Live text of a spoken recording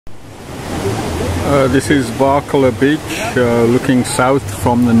This is Varkala Beach, looking south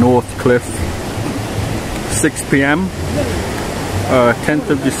from the north cliff. 6 p.m. 10th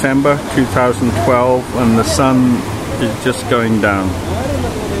of December 2012, and the sun is just going down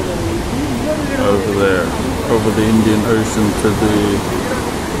over there, over the Indian Ocean to the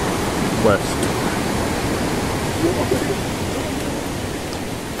west.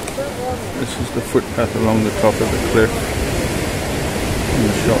 This is the footpath along the top of the cliff, and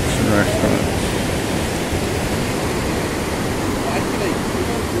the shops and restaurants.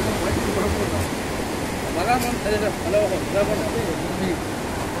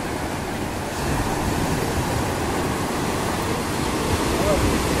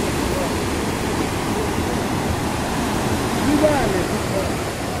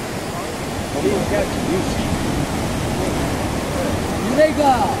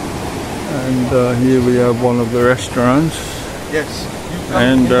 And here we have one of the restaurants. Yes.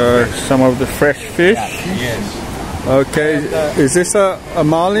 And some of the fresh fish. Yes. Okay, is this a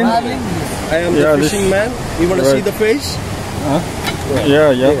Marlin? I am the fishing man. You want to see the fish? Huh?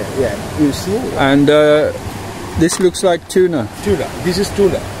 Yeah. You see? And this looks like tuna. Tuna. This is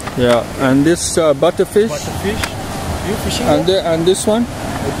tuna. Yeah. And this butterfish. Butterfish. You fishing? And this one?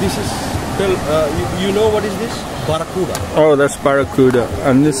 This is. You know what is this? Baracuda. Oh, that's Baracuda.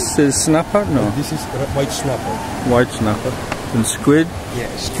 And this is snapper? No. This is white snapper. White snapper. And squid? Yeah.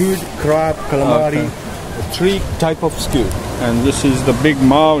 Squid, crab, calamari. Okay. 3 type of squid. And this is the big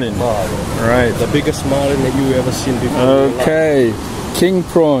marlin. Right. The biggest marlin that you ever seen before. Okay. King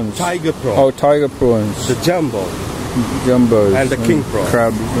prawns. Tiger prawns. Oh, tiger prawns. The jumbo. Jumbos. And the king prawns.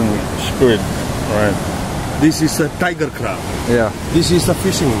 Crabs and squid. Right. This is a tiger crab. Yeah. This is a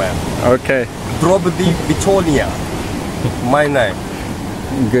fishing man. Okay. Probably Bitonia. My name.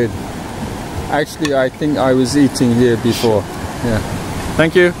 Good. Actually, I think I was eating here before. Yeah.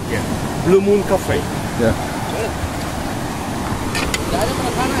 Thank you. Yeah. Blue Moon Cafe. Yeah.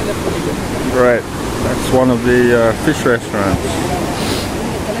 Right. That's one of the fish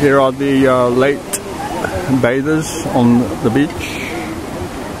restaurants. Here are the late bathers on the beach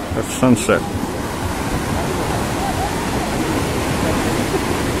at sunset.